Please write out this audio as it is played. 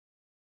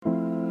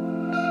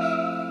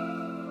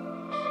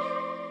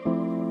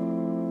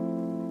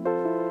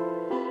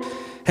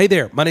Hey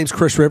there, my name's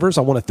Chris Rivers.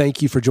 I want to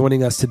thank you for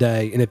joining us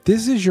today. And if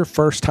this is your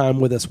first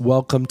time with us,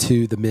 welcome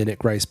to the Men at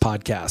Grace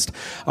podcast.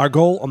 Our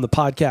goal on the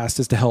podcast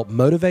is to help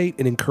motivate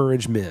and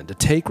encourage men to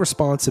take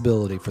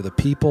responsibility for the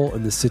people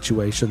and the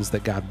situations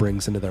that God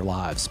brings into their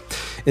lives.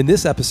 In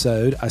this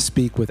episode, I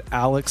speak with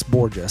Alex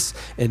Borges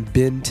and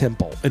Ben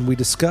Temple, and we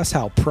discuss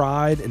how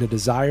pride and a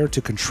desire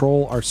to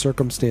control our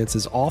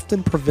circumstances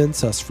often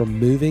prevents us from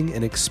moving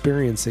and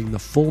experiencing the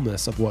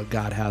fullness of what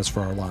God has for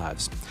our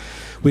lives.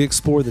 We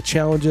explore the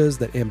challenges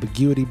that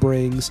ambiguity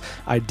brings,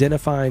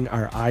 identifying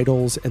our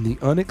idols, and the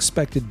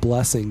unexpected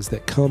blessings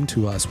that come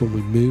to us when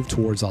we move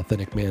towards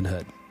authentic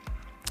manhood.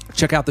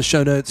 Check out the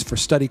show notes for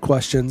study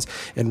questions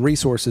and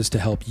resources to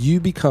help you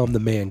become the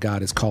man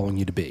God is calling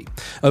you to be.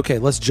 Okay,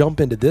 let's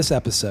jump into this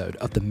episode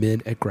of the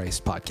Men at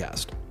Grace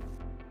podcast.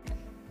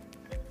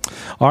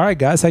 All right,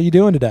 guys, how you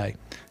doing today?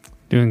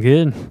 Doing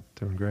good.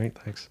 Doing great,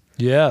 thanks.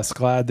 Yes,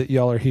 glad that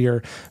y'all are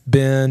here.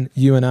 Ben,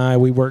 you and I,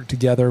 we work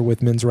together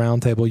with Men's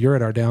Roundtable. You're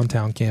at our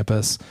downtown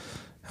campus.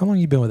 How long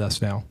have you been with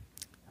us now?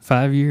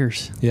 5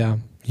 years. Yeah.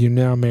 You're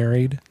now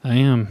married. I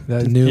am.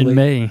 In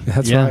May.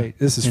 That's right.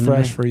 This is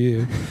fresh for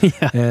you.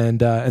 Yeah. And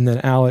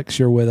then Alex,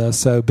 you're with us.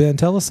 So Ben,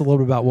 tell us a little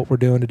bit about what we're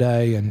doing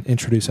today and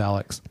introduce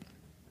Alex.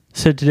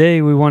 So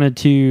today we wanted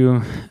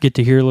to get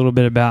to hear a little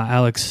bit about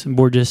Alex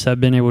Borges. I've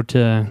been able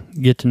to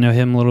get to know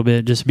him a little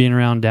bit just being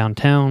around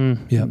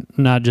downtown. Yep.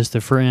 Not just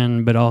a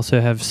friend, but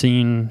also have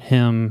seen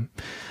him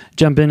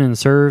jump in and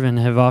serve, and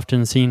have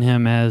often seen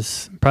him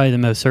as probably the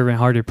most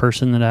servant-hearted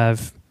person that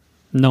I've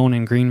known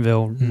in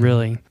Greenville,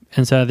 really.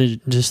 And so I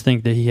just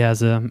think that he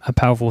has a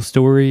powerful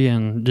story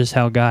and just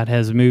how God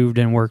has moved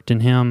and worked in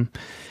him.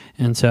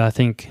 And so I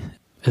think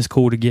it's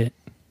cool to get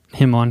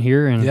him on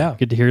here and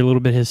get to hear a little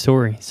bit of his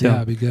story. So, yeah,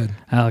 it'd be good.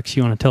 Alex,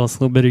 you want to tell us a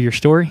little bit of your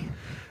story?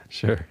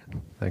 Sure.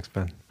 Thanks,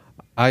 Ben.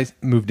 I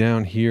moved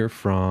down here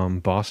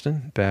from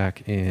Boston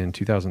back in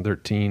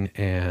 2013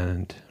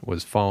 and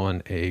was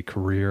following a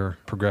career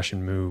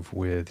progression move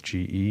with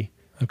GE.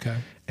 Okay.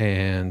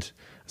 And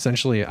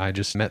essentially, I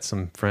just met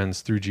some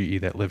friends through GE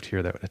that lived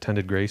here that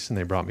attended Grace, and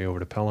they brought me over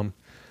to Pelham.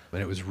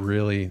 And it was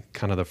really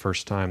kind of the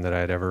first time that I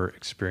had ever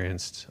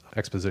experienced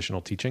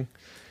expositional teaching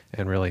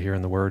and really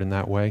hearing the word in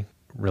that way.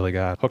 Really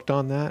got hooked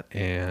on that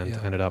and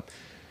ended up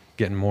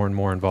getting more and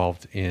more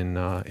involved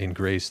in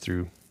Grace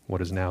through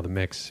what is now the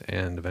Mix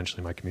and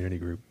eventually my community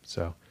group.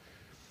 So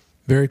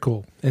very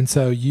cool. And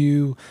so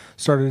you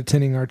started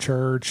attending our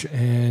church,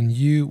 and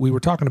we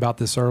were talking about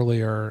this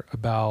earlier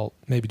about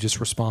maybe just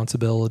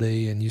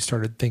responsibility, and you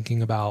started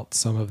thinking about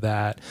some of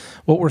that.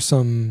 What were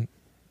some,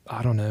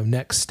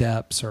 next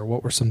steps, or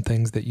what were some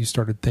things that you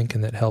started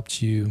thinking that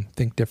helped you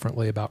think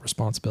differently about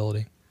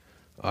responsibility?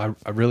 I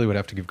really would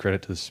have to give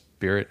credit to the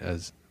Spirit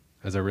as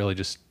I really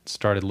just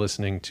started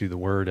listening to the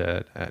Word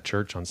at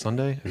church on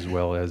Sunday, as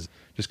well as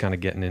just kind of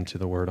getting into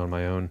the Word on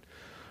my own,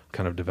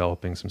 kind of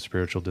developing some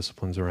spiritual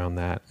disciplines around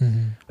that.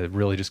 Mm-hmm. It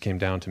really just came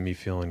down to me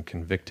feeling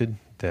convicted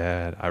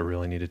that I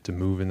really needed to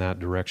move in that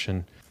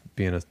direction.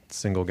 Being a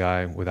single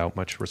guy without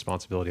much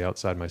responsibility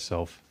outside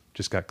myself,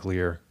 just got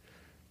clear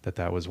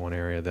that was one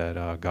area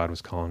that God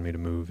was calling me to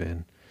move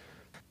in.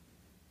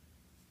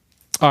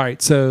 All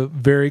right, so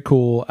very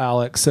cool,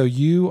 Alex. So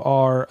you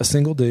are a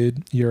single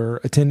dude.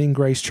 You're attending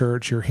Grace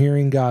Church. You're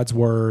hearing God's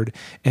word,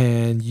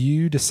 and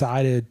you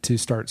decided to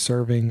start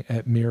serving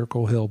at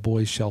Miracle Hill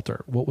Boys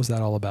Shelter. What was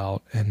that all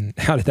about, and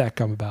how did that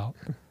come about?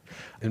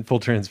 In full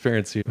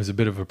transparency, it was a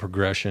bit of a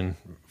progression.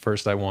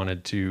 First, I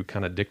wanted to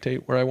kind of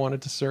dictate where I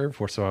wanted to serve,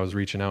 so I was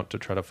reaching out to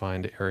try to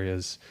find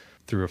areas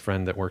through a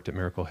friend that worked at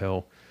Miracle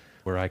Hill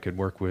where I could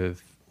work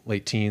with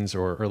late teens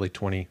or early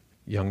 20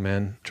 young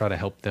men, try to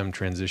help them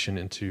transition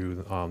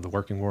into the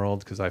working world,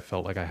 because I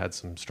felt like I had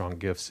some strong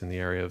gifts in the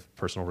area of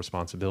personal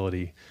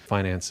responsibility,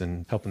 finance,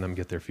 and helping them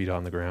get their feet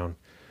on the ground.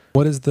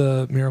 What is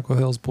the Miracle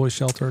Hills Boys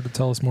Shelter? To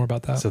tell us more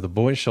about that. So the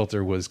Boys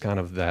Shelter was kind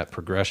of that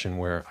progression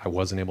where I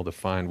wasn't able to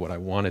find what I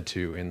wanted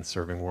to in the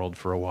serving world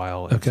for a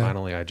while. And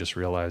finally I just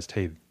realized,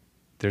 hey,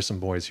 there's some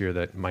boys here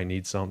that might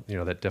need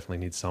that definitely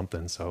need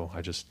something. So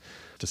I just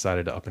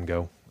decided to up and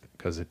go,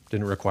 because it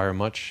didn't require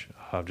much,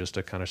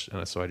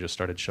 so I just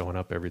started showing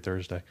up every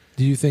Thursday.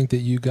 Do you think that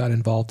you got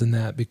involved in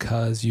that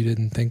because you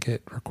didn't think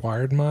it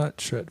required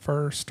much at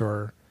first,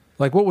 or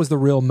like what was the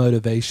real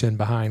motivation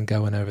behind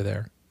going over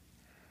there?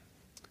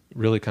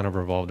 Really kind of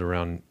revolved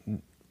around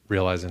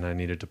realizing I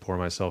needed to pour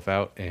myself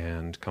out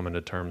and coming to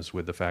terms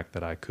with the fact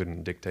that I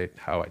couldn't dictate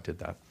how I did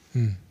that.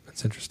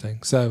 That's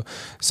interesting. So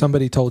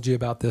somebody told you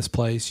about this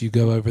place, you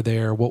go over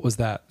there. What was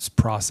that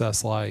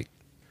process like?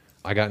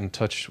 I got in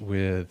touch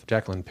with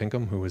Jacqueline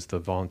Pinkham, who was the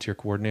volunteer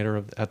coordinator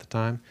at the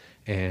time,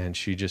 and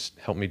she just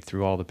helped me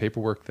through all the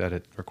paperwork that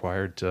it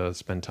required to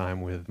spend time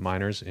with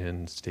minors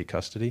in state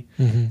custody.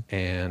 Mm-hmm.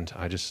 And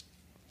I just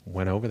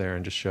went over there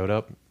and just showed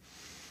up.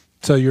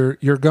 So you're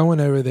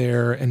going over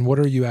there, and what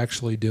are you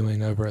actually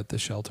doing over at the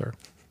shelter?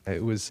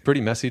 It was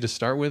pretty messy to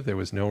start with. There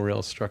was no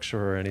real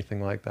structure or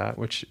anything like that,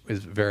 which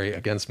is very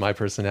against my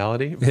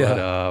personality. But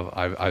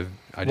I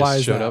why just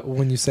is showed that? up.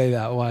 When you say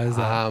that, why is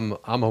that?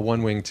 I'm a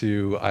one-wing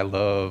too. I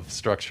love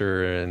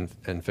structure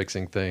and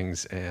fixing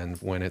things. And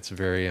when it's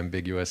very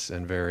ambiguous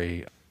and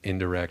very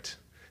indirect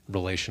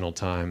relational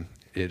time,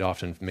 it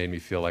often made me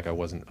feel like I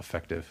wasn't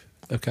effective.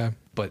 Okay.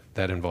 But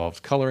that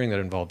involved coloring, that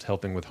involved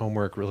helping with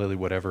homework, really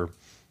whatever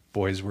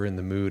boys were in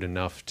the mood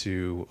enough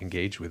to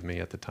engage with me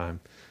at the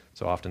time.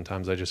 So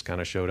oftentimes I just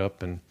kind of showed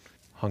up and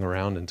hung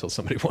around until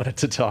somebody wanted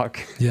to talk.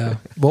 Yeah.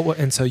 Well,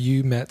 and so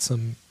you met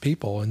some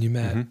people, and you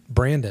met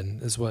Brandon,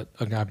 is what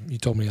a guy you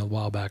told me a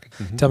while back.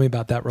 Tell me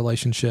about that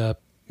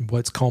relationship.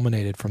 What's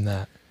culminated from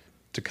that?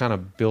 To kind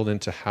of build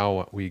into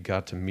how we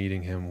got to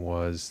meeting him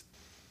was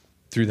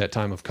through that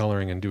time of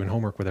coloring and doing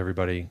homework with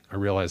everybody. I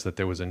realized that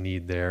there was a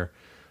need there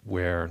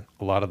where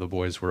a lot of the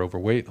boys were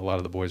overweight. A lot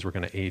of the boys were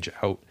going to age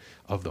out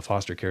of the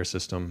foster care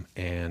system,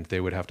 and they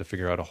would have to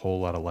figure out a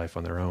whole lot of life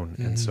on their own.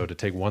 And so to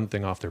take one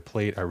thing off their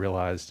plate, I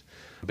realized,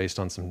 based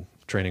on some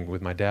training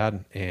with my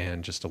dad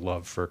and just a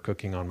love for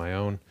cooking on my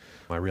own,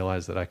 I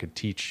realized that I could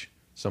teach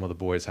some of the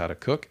boys how to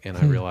cook, and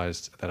I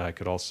realized that I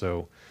could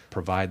also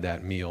provide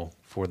that meal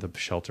for the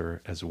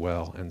shelter as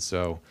well. And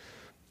so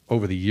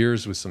over the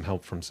years, with some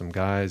help from some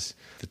guys,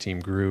 the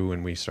team grew,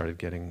 and we started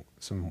getting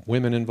some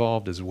women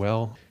involved as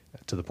well,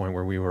 to the point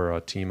where we were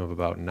a team of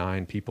about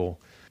 9 people.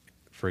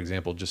 For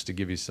example, just to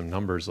give you some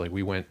numbers, like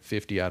we went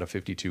 50 out of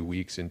 52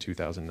 weeks in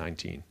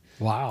 2019.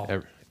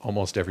 Wow.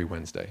 Almost every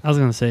Wednesday. I was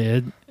going to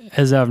say,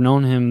 as I've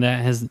known him,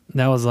 that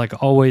was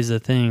like always a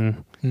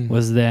thing,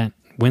 was that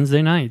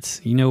Wednesday nights,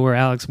 you know where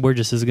Alex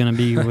Borges is going to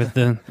be with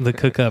the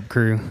cook-up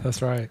crew.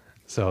 That's right.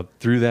 So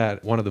through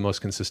that, one of the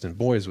most consistent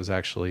boys was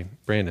actually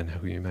Brandon,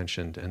 who you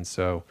mentioned. And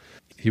so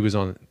he was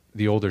on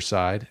the older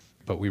side,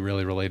 but we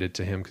really related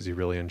to him because he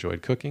really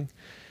enjoyed cooking.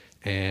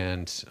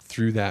 And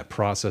through that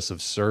process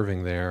of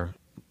serving there,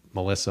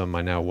 Melissa,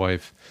 my now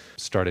wife,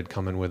 started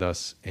coming with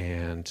us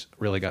and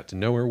really got to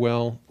know her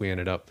well. We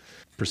ended up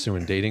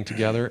pursuing dating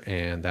together,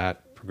 and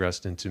that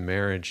progressed into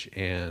marriage.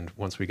 And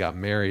once we got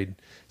married,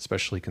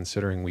 especially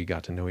considering we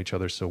got to know each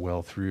other so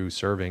well through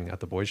serving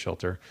at the boys'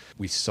 shelter,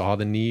 we saw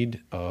the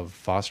need of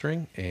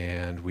fostering,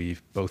 and we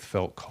both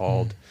felt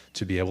called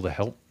to be able to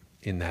help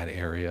in that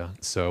area.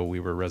 So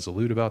we were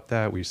resolute about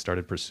that. We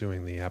started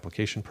pursuing the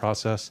application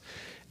process.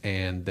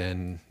 And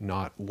then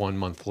not 1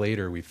 month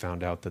later, we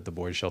found out that the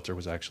boys' shelter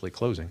was actually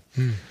closing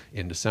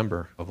in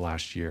December of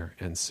last year.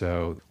 And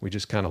so we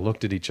just kind of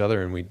looked at each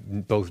other, and we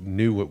both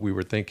knew what we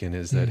were thinking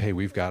is that, hey,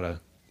 we've got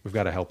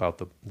to help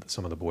out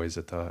some of the boys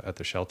at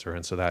the shelter.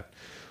 And so that,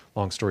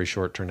 long story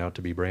short, turned out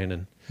to be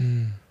Brandon.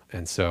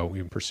 And so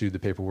we pursued the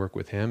paperwork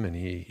with him, and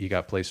he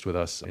got placed with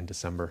us in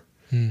December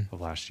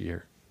of last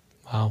year.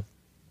 Wow.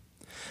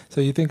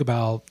 So you think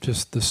about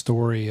just the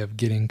story of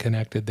getting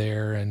connected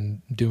there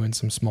and doing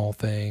some small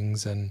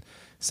things, and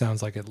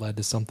sounds like it led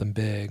to something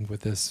big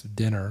with this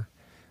dinner.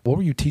 What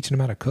were you teaching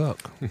them how to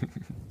cook?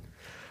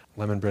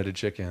 Lemon breaded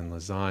chicken,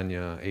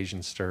 lasagna,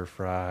 Asian stir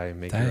fry,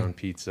 make your own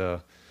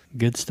pizza.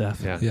 Good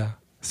stuff. Yeah.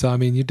 So, I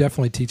mean, you're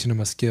definitely teaching them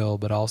a skill,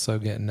 but also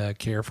getting to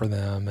care for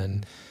them.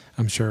 And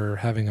I'm sure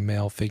having a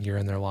male figure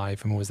in their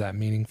life, I mean, was that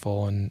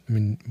meaningful? And I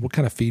mean, what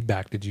kind of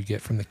feedback did you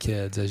get from the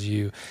kids as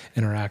you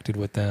interacted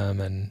with them?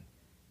 And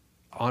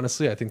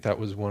honestly, I think that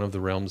was one of the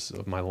realms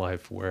of my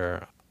life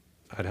where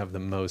I'd have the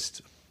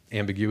most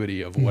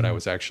ambiguity of what I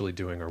was actually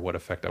doing or what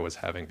effect I was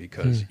having,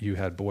 because you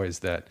had boys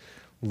that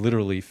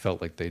literally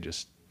felt like they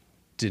just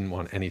didn't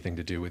want anything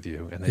to do with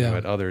you. And then you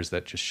had others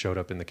that just showed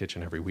up in the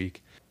kitchen every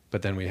week.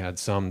 But then we had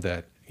some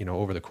that, you know,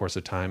 over the course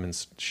of time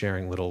and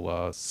sharing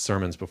little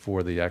sermons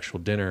before the actual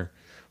dinner,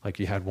 like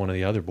you had one of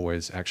the other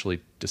boys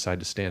actually decide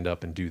to stand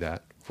up and do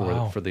that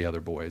for the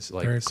other boys.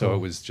 Like, Very so cool. it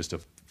was just a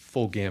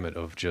full gamut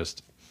of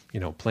just, you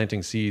know,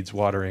 planting seeds,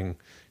 watering,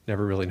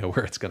 never really know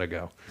where it's going to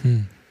go.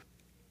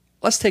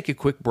 Let's take a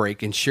quick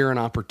break and share an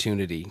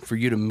opportunity for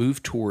you to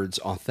move towards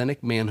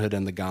authentic manhood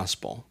and the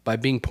gospel by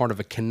being part of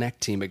a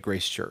Connect team at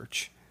Grace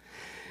Church.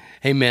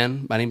 Hey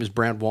men, my name is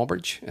Brad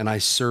Walbridge, and I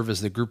serve as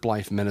the group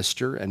life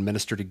minister and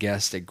minister to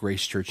guests at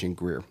Grace Church in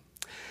Greer.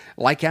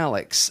 Like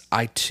Alex,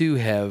 I too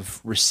have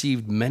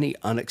received many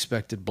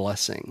unexpected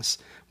blessings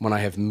when I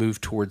have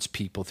moved towards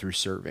people through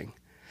serving.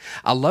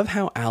 I love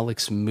how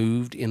Alex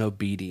moved in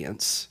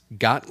obedience,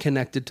 got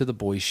connected to the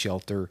boys'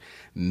 shelter,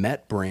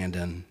 met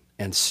Brandon,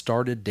 and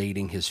started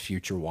dating his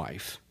future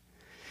wife.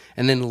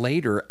 And then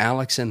later,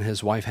 Alex and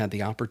his wife had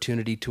the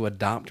opportunity to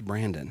adopt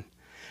Brandon.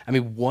 I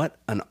mean, what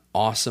an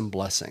awesome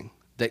blessing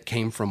that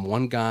came from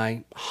one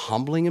guy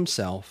humbling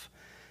himself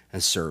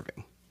and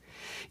serving.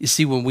 You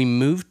see, when we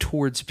move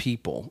towards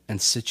people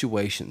and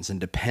situations and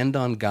depend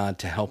on God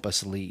to help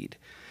us lead,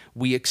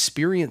 we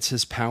experience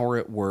His power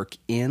at work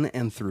in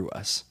and through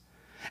us.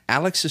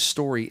 Alex's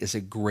story is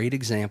a great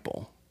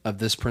example of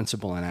this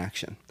principle in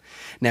action.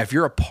 Now, if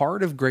you're a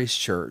part of Grace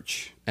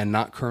Church and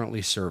not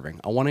currently serving,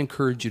 I want to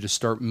encourage you to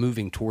start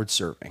moving towards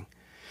serving.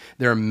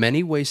 There are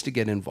many ways to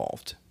get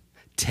involved.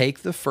 Take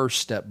the first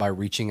step by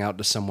reaching out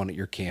to someone at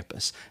your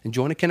campus and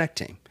join a Connect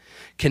team.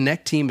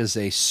 Connect Team is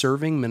a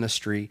serving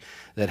ministry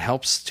that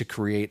helps to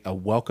create a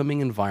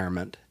welcoming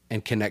environment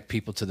and connect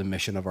people to the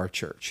mission of our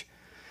church.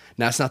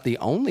 Now, it's not the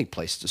only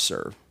place to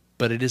serve,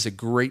 but it is a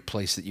great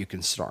place that you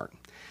can start.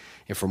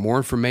 And for more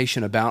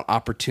information about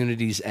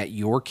opportunities at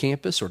your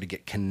campus or to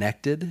get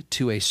connected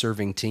to a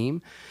serving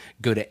team,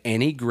 go to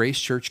any Grace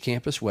Church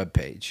campus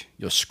webpage.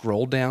 You'll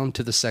scroll down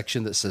to the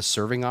section that says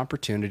Serving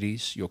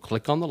Opportunities. You'll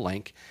click on the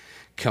link,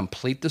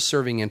 complete the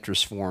serving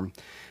interest form,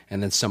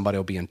 and then somebody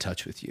will be in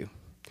touch with you.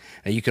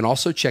 Now, you can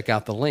also check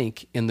out the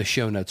link in the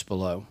show notes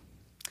below.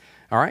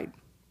 All right,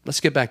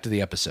 let's get back to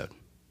the episode.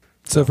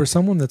 So for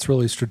someone that's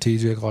really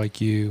strategic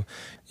like you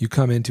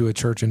come into a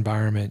church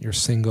environment, you're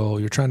single,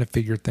 you're trying to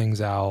figure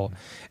things out,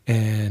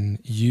 and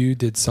you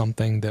did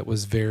something that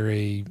was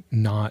very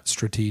not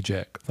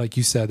strategic. Like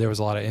you said, there was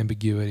a lot of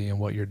ambiguity in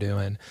what you're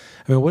doing.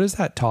 I mean, what has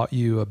that taught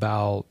you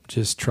about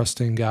just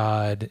trusting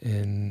God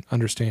and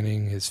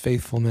understanding his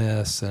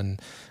faithfulness?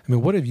 And I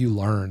mean, what have you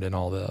learned in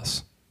all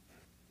this?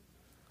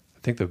 I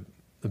think the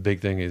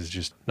big thing is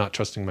just not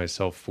trusting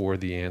myself for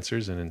the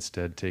answers and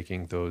instead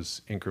taking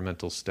those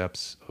incremental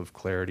steps of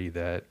clarity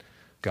that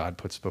God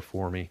puts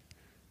before me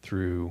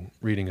through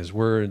reading his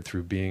word,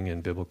 through being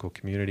in biblical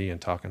community and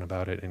talking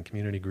about it in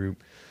community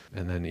group,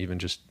 and then even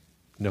just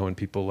knowing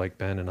people like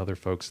Ben and other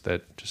folks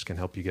that just can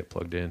help you get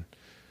plugged in.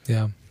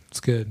 Yeah, it's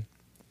good.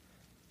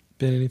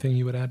 Ben, anything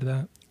you would add to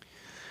that?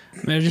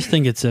 I just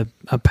think it's a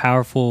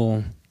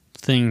powerful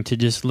thing to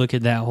just look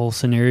at that whole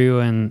scenario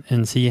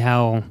and see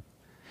how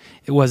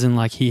it wasn't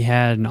like he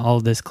had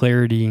all this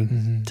clarity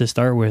to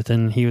start with,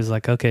 and he was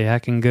like, okay, I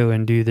can go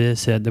and do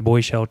this at the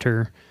boy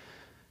shelter.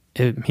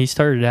 He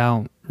started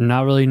out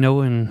not really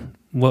knowing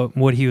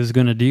what he was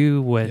going to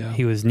do, what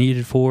he was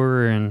needed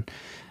for,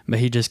 but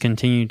he just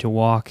continued to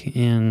walk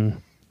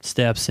in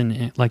steps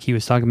and, like he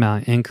was talking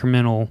about,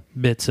 incremental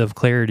bits of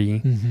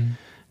clarity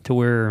to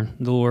where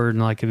the Lord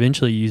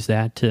eventually used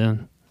that to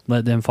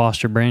let them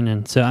foster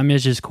Brandon. So I mean,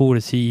 it's just cool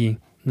to see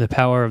the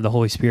power of the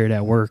Holy Spirit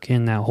at work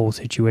in that whole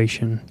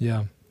situation.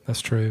 Yeah,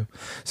 that's true.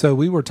 So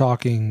we were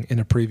talking in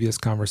a previous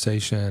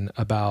conversation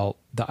about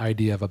the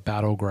idea of a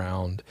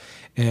battleground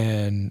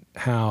and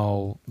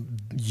how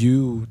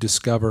you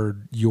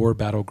discovered your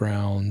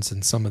battlegrounds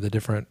and some of the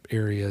different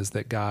areas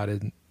that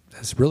God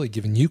has really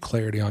given you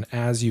clarity on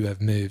as you have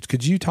moved.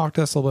 Could you talk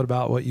to us a little bit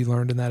about what you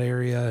learned in that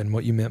area and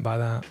what you meant by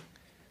that?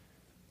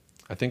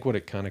 I think what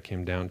it kind of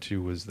came down to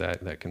was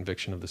that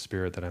conviction of the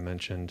Spirit that I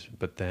mentioned,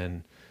 but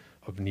then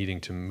of needing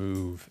to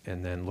move,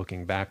 and then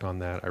looking back on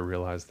that, I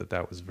realized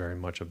that was very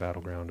much a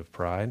battleground of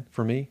pride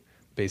for me.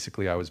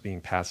 Basically, I was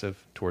being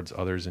passive towards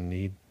others in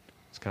need.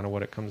 It's kind of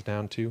what it comes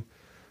down to.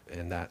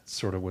 And that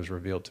sort of was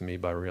revealed to me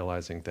by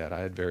realizing that I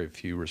had very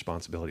few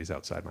responsibilities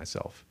outside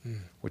myself,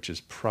 which is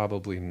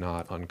probably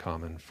not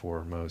uncommon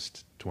for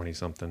most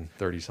 20-something,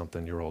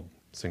 30-something-year-old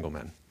single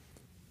men.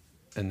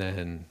 And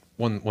then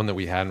one that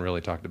we hadn't really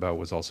talked about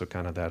was also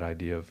kind of that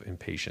idea of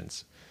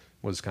impatience,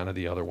 was kind of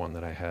the other one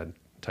that I had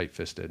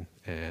tight-fisted,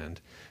 and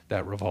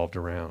that revolved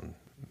around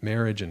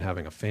marriage and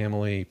having a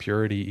family,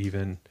 purity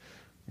even,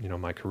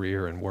 my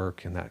career and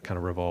work, and that kind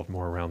of revolved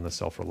more around the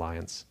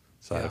self-reliance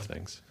side of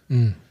things.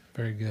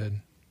 Very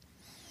good.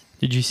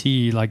 Did you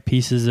see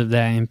pieces of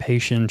that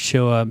impatience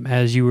show up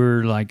as you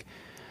were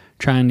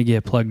trying to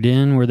get plugged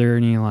in? Were there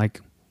any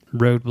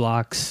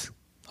roadblocks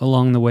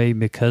along the way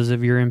because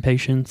of your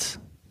impatience?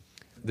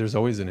 There's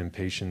always an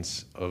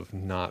impatience of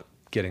not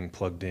getting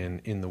plugged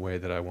in the way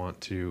that I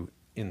want to,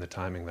 in the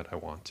timing that I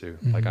want to.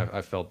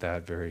 I felt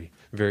that very,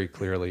 very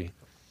clearly.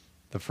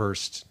 The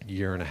first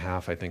year and a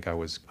half, I think I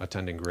was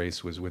attending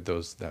Grace, was with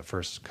that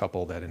first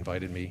couple that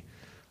invited me.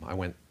 I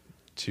went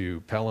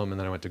to Pelham, and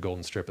then I went to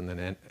Golden Strip, and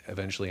then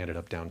eventually ended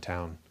up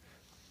downtown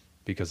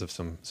because of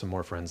some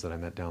more friends that I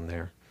met down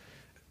there.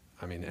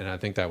 I mean, and I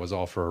think that was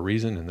all for a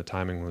reason, and the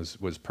timing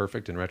was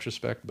perfect in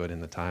retrospect, but in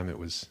the time it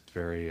was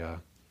very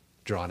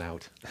drawn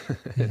out,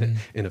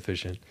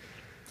 inefficient.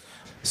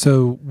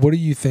 So what do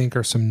you think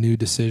are some new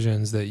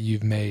decisions that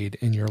you've made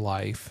in your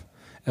life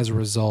as a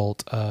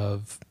result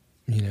of,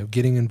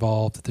 getting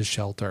involved at the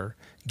shelter,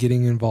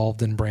 getting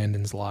involved in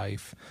Brandon's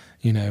life,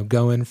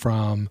 going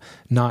from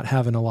not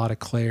having a lot of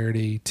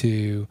clarity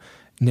to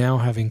now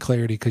having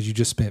clarity because you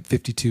just spent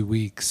 52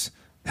 weeks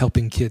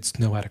helping kids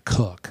know how to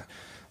cook?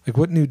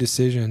 What new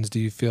decisions do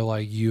you feel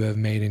like you have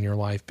made in your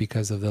life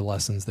because of the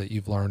lessons that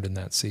you've learned in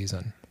that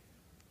season?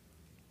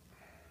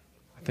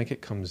 I think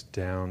it comes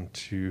down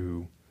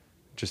to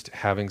just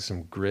having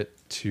some grit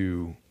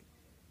to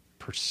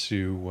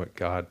pursue what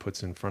God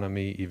puts in front of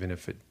me, even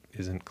if it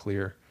isn't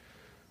clear,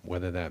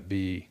 whether that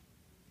be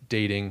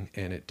dating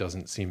and it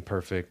doesn't seem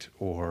perfect,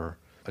 or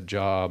a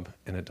job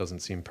and it doesn't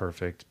seem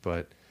perfect,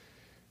 but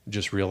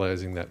just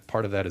realizing that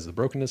part of that is the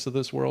brokenness of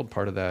this world.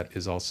 Part of that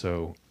is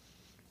also,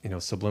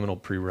 subliminal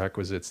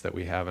prerequisites that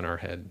we have in our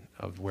head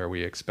of where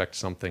we expect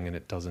something and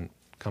it doesn't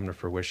come to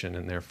fruition.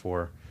 And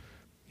therefore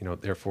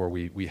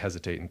we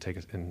hesitate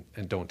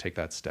and don't take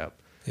that step.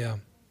 Yeah.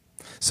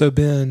 So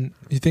Ben,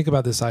 you think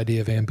about this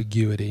idea of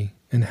ambiguity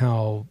and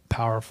how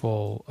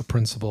powerful a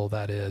principle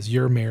that is.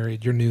 You're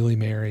married, you're newly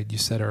married, you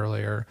said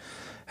earlier.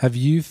 Have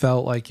you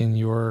felt like in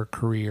your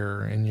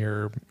career, in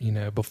your,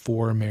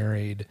 before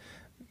married,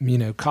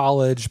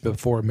 college,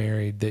 before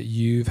married, that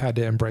you've had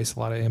to embrace a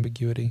lot of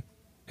ambiguity?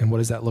 And what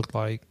does that look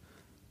like?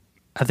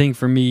 I think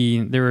for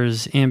me, there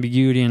was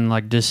ambiguity in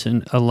like just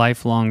a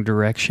lifelong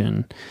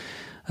direction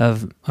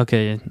of,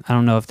 okay, I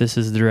don't know if this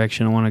is the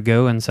direction I want to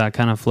go. And so I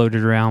kind of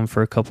floated around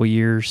for a couple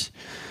years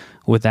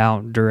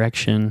without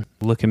direction.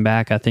 Looking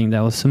back, I think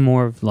that was some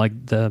more of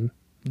like the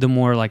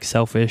more like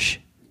selfish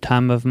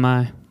time of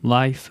my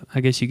life,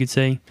 I guess you could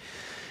say.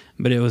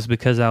 But it was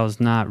because I was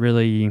not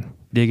really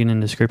digging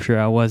into Scripture.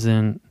 I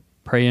wasn't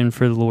praying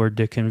for the Lord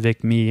to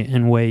convict me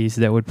in ways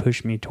that would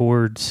push me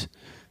towards,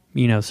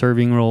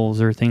 serving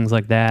roles or things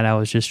like that. I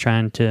was just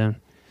trying to,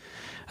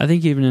 I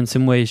think even in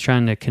some ways,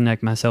 trying to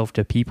connect myself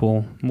to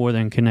people more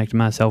than connect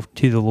myself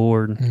to the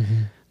Lord.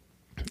 Mm-hmm.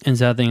 And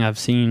so I think I've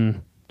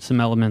seen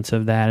some elements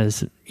of that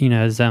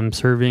as I'm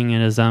serving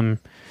and as I'm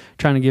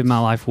trying to give my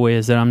life away,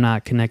 is that I'm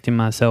not connecting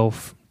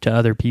myself to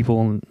other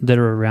people that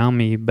are around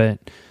me, but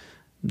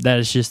that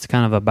is just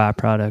kind of a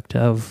byproduct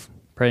of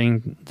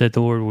praying that the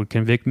Lord would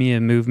convict me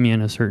and move me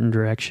in a certain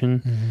direction,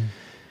 mm-hmm.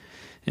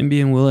 and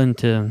being willing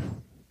to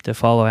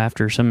follow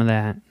after some of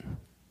that.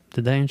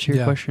 Did that answer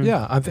your question?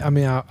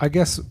 Yeah. I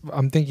guess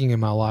I'm thinking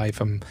in my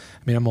life, I'm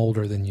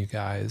older than you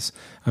guys.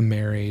 I'm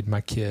married.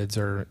 My kids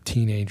are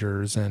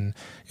teenagers. And,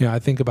 I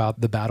think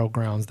about the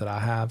battlegrounds that I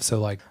have. So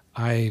like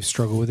I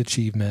struggle with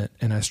achievement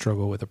and I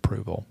struggle with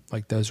approval.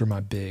 Like those are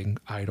my big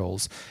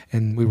idols.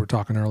 And we were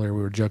talking earlier,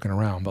 we were joking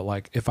around, but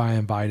like if I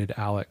invited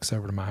Alex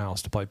over to my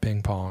house to play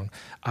ping pong,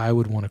 I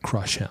would want to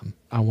crush him.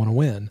 I want to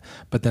win,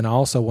 but then I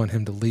also want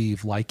him to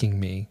leave liking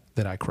me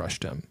that I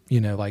crushed him.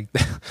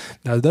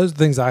 Those are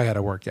things I had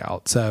to work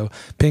out. So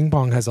ping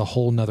pong has a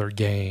whole nother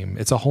game.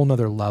 It's a whole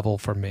nother level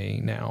for me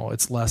now.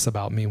 It's less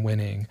about me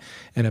winning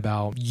and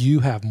about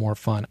you have more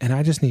fun. And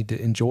I just need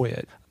to enjoy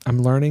it. I'm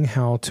learning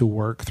how to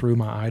work through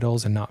my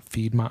idols and not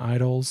feed my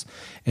idols.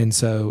 And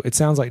so it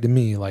sounds like to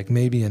me, like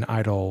maybe an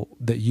idol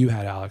that you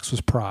had, Alex, was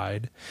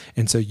pride.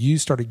 And so you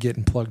started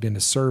getting plugged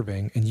into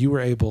serving and you were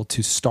able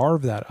to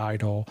starve that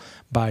idol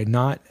by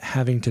not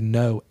having to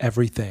know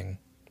everything.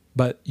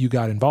 But you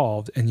got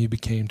involved and you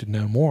became to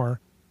know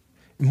more.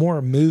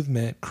 More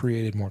movement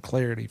created more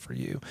clarity for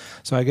you.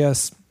 So I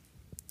guess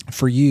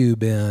for you,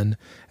 Ben,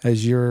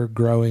 as you're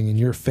growing in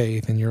your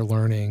faith and you're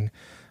learning,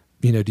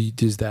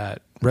 does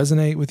that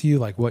resonate with you?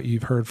 Like what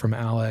you've heard from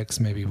Alex,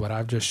 maybe what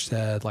I've just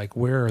said, like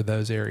where are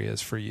those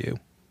areas for you?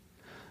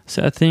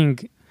 So I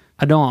think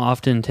I don't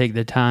often take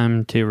the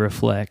time to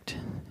reflect.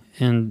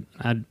 And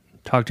I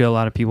talk to a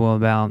lot of people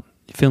about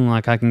feeling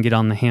like I can get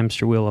on the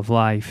hamster wheel of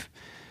life.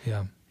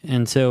 Yeah.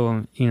 And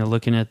so,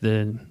 looking at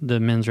the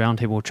men's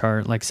roundtable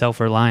chart, like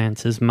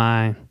self-reliance is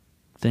my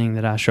thing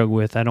that I struggle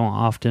with. I don't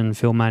often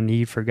feel my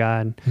need for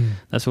God.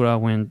 That's what I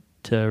went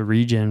to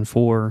Regen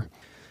for.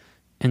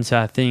 And so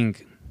I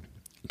think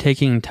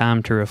taking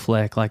time to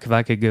reflect, like if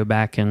I could go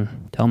back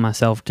and tell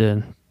myself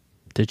to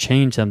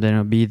change something, it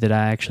would be that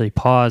I actually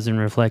pause and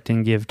reflect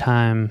and give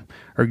time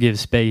or give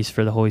space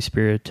for the Holy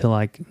Spirit to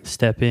like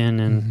step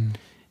in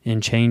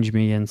and change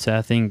me. And so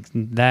I think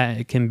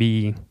that can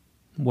be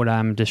what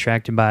I'm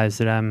distracted by, is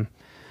that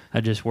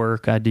I just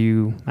work, I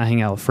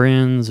hang out with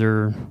friends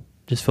or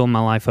just fill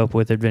my life up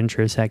with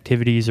adventurous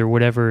activities or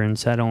whatever. And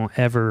so I don't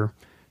ever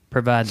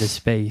provide the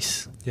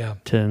space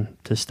to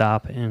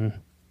stop and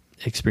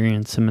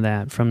experience some of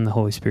that from the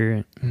Holy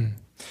Spirit.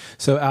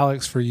 So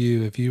Alex, for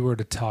you, if you were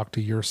to talk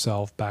to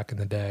yourself back in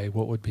the day,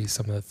 what would be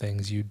some of the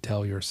things you'd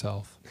tell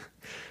yourself?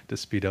 To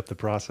speed up the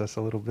process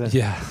a little bit.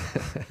 Yeah.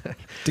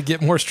 To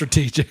get more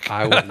strategic.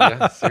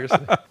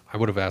 Seriously. I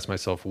would have asked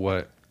myself,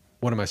 what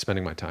am I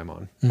spending my time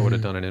on? I would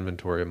have done an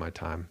inventory of my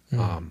time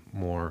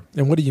more.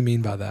 And what do you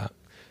mean by that?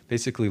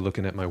 Basically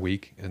looking at my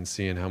week and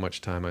seeing how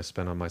much time I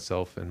spent on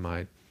myself and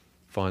my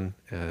fun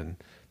and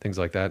things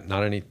like that.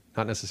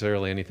 Not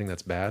necessarily anything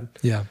that's bad.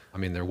 Yeah. I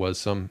mean, there was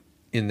some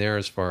in there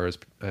as far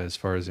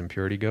as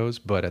impurity goes,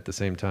 but at the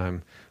same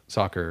time,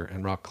 soccer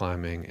and rock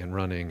climbing and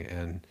running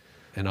and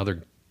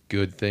other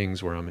good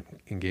things where I'm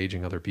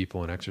engaging other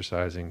people and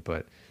exercising,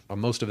 but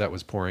most of that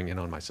was pouring in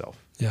on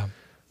myself. Yeah.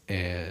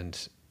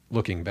 And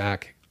looking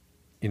back,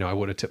 I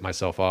would have tipped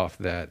myself off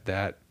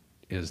that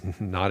is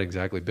not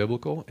exactly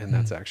biblical, and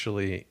that's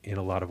actually in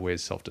a lot of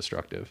ways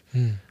self-destructive.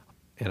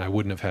 And I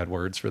wouldn't have had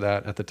words for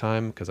that at the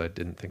time because I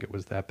didn't think it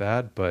was that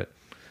bad, but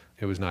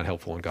it was not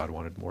helpful, and God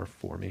wanted more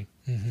for me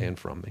and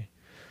from me.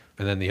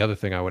 And then the other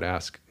thing I would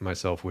ask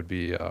myself would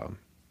be,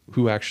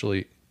 who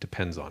actually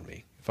depends on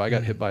me? If I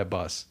got hit by a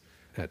bus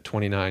at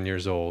 29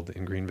 years old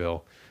in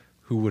Greenville,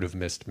 who would have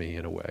missed me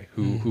in a way?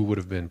 Who would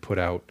have been put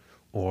out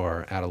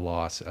or at a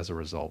loss as a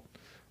result?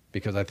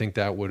 Because I think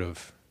that would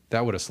have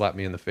slapped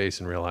me in the face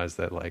and realized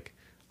that like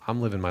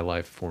I'm living my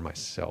life for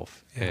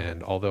myself. Yeah.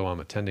 And although I'm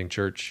attending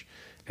church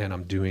and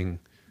I'm doing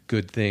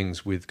good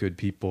things with good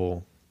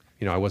people,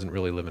 I wasn't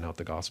really living out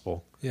the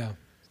gospel. Yeah.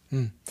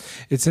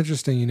 It's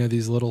interesting,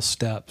 these little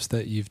steps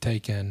that you've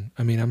taken.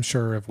 I mean, I'm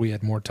sure if we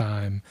had more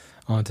time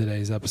on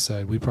today's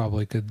episode, we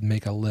probably could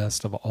make a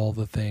list of all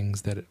the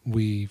things that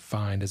we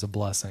find as a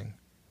blessing.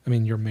 I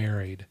mean, you're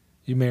married.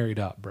 You married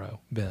up, bro,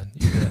 Ben.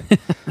 You did.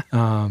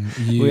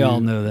 We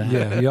all know that.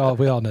 Yeah,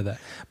 we all know that.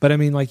 But I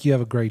mean, like, you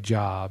have a great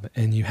job,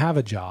 and you have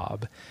a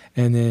job,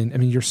 and then, I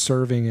mean, you're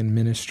serving in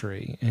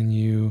ministry, and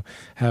you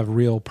have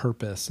real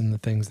purpose in the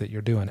things that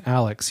you're doing.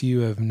 Alex,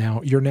 you're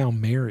now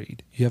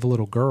married. You have a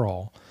little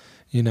girl.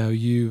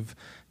 You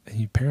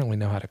apparently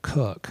know how to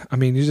cook. I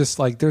mean, you just,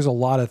 like, there's a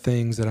lot of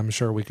things that I'm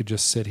sure we could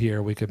just sit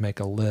here, we could make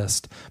a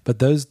list, but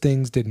those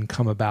things didn't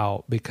come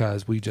about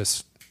because we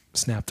just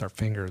snapped our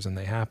fingers and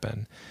they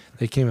happened.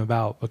 They came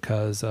about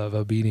because of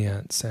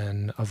obedience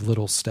and of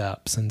little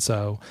steps. And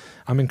so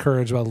I'm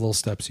encouraged by the little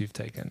steps you've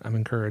taken. I'm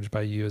encouraged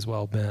by you as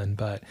well, Ben.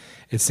 But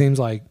it seems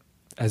like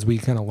as we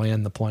kind of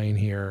land the plane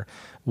here,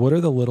 what are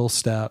the little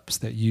steps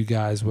that you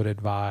guys would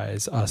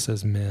advise us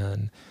as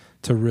men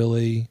to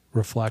really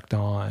reflect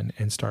on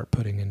and start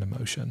putting into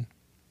motion?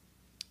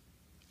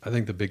 I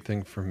think the big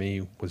thing for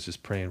me was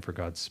just praying for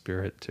God's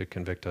Spirit to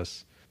convict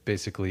us,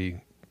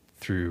 basically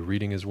through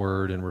reading His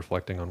Word and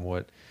reflecting on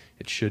what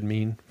it should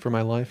mean for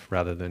my life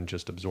rather than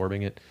just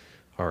absorbing it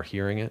or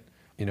hearing it.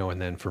 And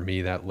then for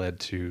me, that led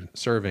to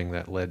serving,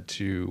 that led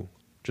to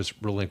just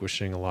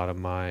relinquishing a lot of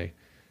my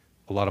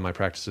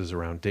practices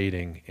around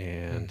dating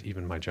and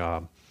even my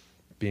job,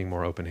 being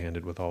more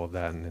open-handed with all of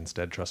that and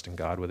instead trusting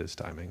God with His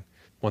timing.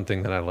 One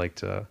thing that I like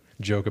to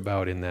joke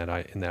about in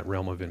that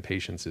realm of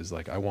impatience is,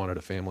 like, I wanted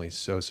a family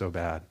so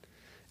bad.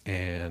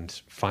 And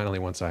finally,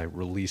 once I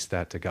released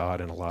that to God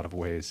in a lot of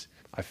ways,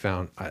 I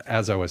found,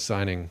 as I was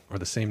signing, or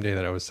the same day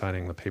that I was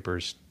signing the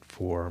papers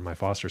for my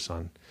foster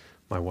son,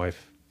 my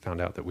wife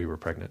found out that we were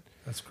pregnant.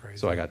 That's crazy.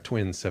 So I got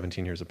twins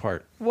 17 years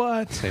apart.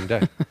 What? Same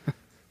day.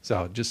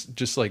 So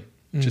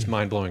just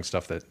mind-blowing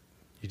stuff that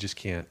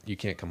you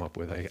can't come up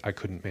with. I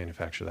couldn't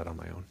manufacture that on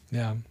my own.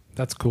 Yeah,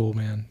 that's cool,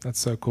 man. That's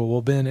so cool.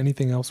 Well, Ben,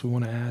 anything else we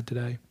want to add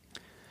today?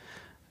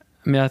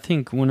 I mean, I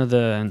think one of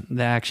the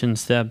action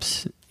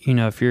steps,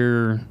 if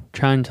you're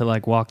trying to,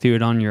 like, walk through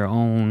it on your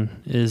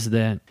own, is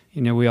that,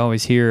 we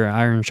always hear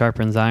iron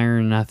sharpens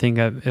iron. And I think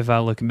if I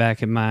look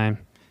back at my,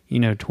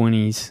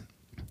 20s,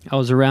 I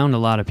was around a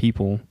lot of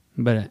people,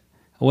 but I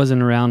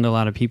wasn't around a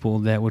lot of people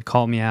that would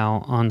call me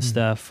out on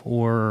stuff,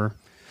 or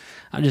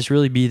I just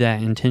really be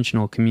that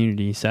intentional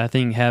community. So I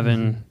think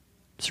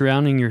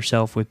surrounding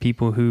yourself with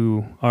people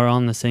who are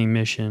on the same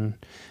mission,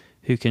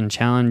 who can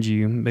challenge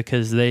you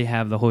because they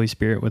have the Holy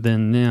Spirit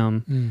within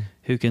them,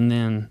 who can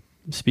then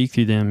speak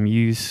through them,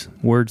 use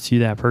words to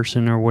that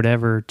person or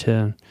whatever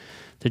to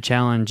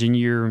challenge. And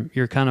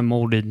you're kind of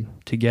molded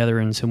together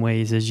in some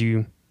ways as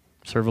you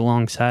serve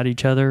alongside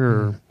each other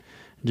or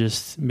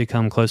just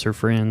become closer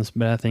friends.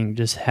 But I think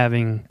just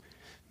having,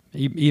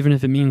 even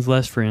if it means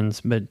less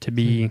friends, but to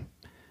be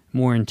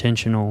more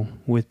intentional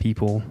with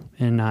people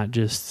and not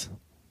just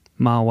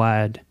mile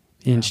wide,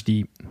 inch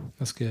deep.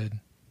 That's good.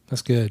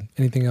 That's good.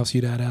 Anything else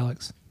you'd add,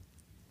 Alex?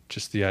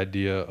 Just the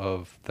idea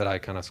of that I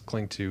kind of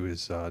cling to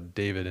is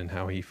David and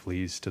how he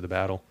flees to the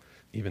battle,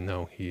 even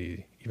though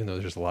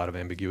there's a lot of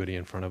ambiguity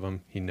in front of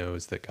him, he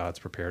knows that God's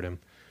prepared him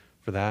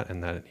for that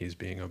and that he's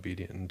being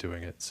obedient and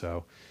doing it.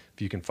 So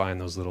if you can find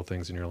those little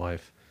things in your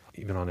life,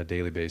 even on a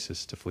daily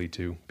basis, to flee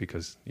to,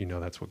 because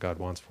that's what God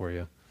wants for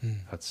you.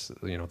 That's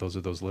those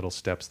are those little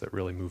steps that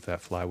really move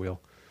that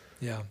flywheel.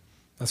 Yeah,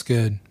 that's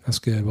good. That's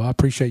good. Well, I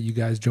appreciate you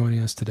guys joining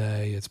us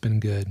today. It's been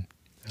good.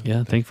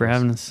 Yeah, thanks for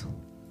having us.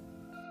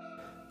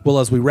 Well,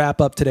 as we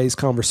wrap up today's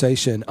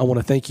conversation, I want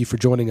to thank you for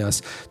joining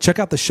us. Check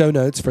out the show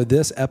notes for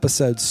this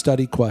episode's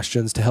study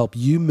questions to help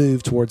you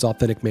move towards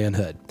authentic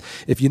manhood.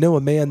 If you know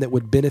a man that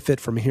would benefit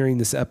from hearing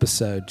this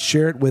episode,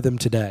 share it with him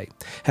today.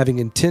 Having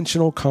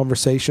intentional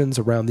conversations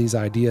around these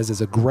ideas is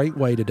a great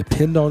way to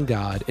depend on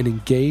God and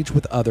engage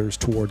with others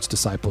towards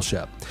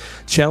discipleship.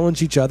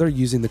 Challenge each other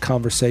using the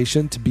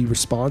conversation to be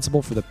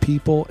responsible for the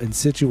people and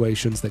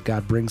situations that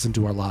God brings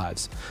into our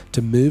lives,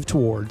 to move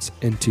towards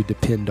and to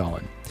depend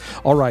on.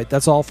 All right,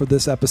 that's all for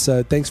this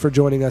episode. Thanks for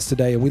joining us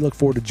today, and we look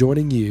forward to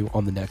joining you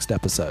on the next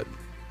episode.